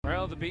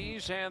Well, the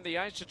Bees and the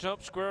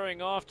Isotopes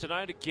squaring off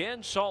tonight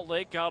again. Salt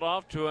Lake got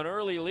off to an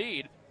early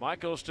lead.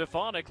 Michael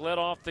Stefanik led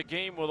off the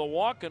game with a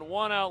walk, and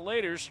 1 out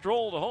later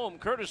strolled home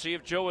courtesy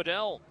of Joe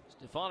Adell.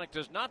 Stefanik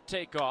does not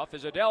take off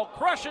as Adell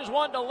crushes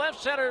one to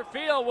left center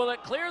field. Will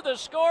it clear the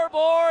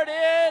scoreboard?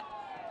 It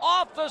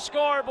off the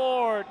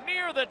scoreboard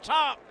near the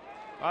top.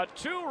 A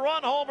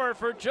 2-run homer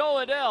for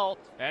Joe Adell,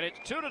 and it's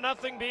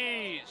 2-0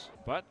 Bees.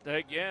 But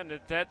again,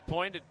 at that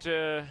point,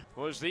 it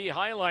was the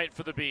highlight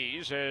for the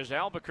Bees as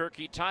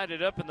Albuquerque tied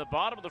it up in the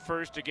bottom of the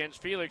first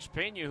against Felix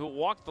Pena, who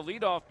walked the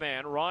leadoff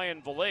man,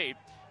 Ryan Valade.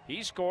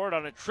 He scored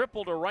on a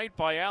triple to right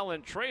by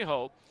Alan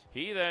Trejo.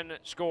 He then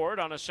scored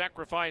on a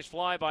sacrifice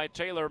fly by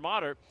Taylor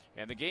Motter,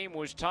 and the game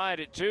was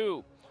tied at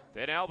 2.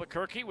 Then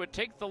Albuquerque would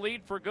take the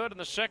lead for good in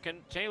the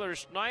second. Taylor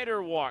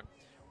Snyder walked.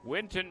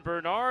 Winton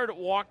Bernard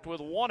walked with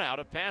 1 out.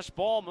 A pass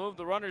ball moved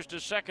the runners to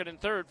second and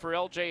third for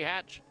L.J.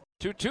 Hatch.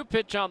 2-2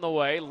 pitch on the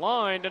way,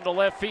 lined into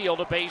left field,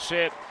 a base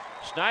hit.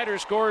 Snyder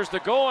scores the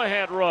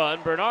go-ahead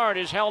run. Bernard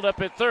is held up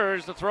at third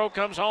as the throw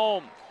comes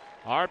home.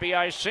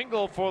 RBI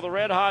single for the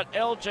red-hot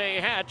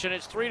L.J. Hatch, and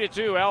it's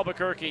 3-2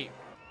 Albuquerque.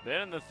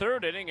 Then in the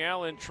third inning,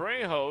 Alan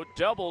Trejo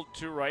doubled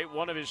to right,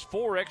 one of his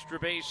 4 extra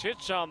base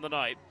hits on the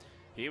night.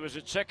 He was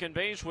at second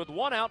base with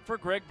 1 out for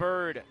Greg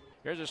Bird.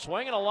 Here's a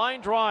swing and a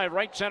line drive,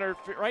 right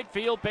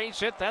field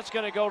base hit. That's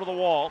going to go to the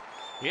wall.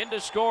 In to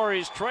score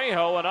is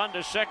Trejo, and on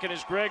to second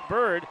is Greg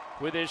Bird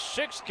with his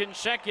 6th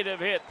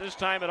consecutive hit, this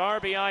time an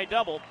RBI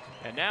double.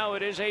 And now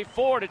it is a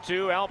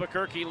 4-2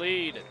 Albuquerque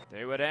lead.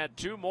 They would add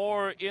 2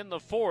 more in the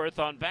fourth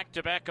on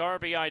back-to-back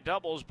RBI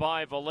doubles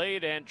by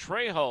Valade and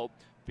Trejo.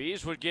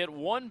 Bees would get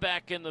 1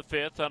 back in the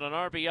 5th on an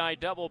RBI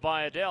double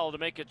by Adell to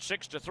make it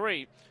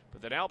 6-3.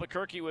 But then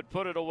Albuquerque would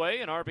put it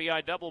away. An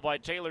RBI double by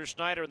Taylor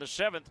Snyder in the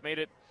 7th made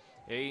it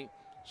a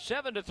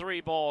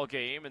 7-3 ball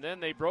game, and then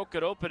they broke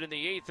it open in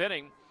the 8th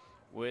inning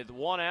with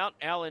 1 out.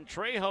 Alan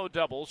Trejo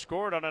double,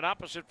 scored on an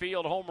opposite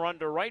field home run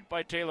to right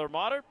by Taylor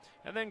Motter,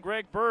 and then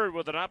Greg Bird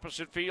with an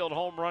opposite field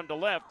home run to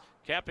left,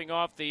 capping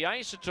off the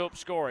Isotope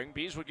scoring.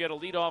 Bees would get a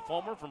leadoff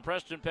homer from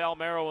Preston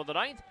Palmero in the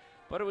 9th,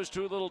 but it was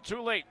too little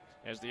too late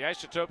as the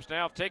Isotopes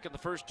now have taken the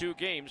first 2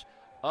 games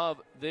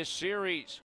of this series.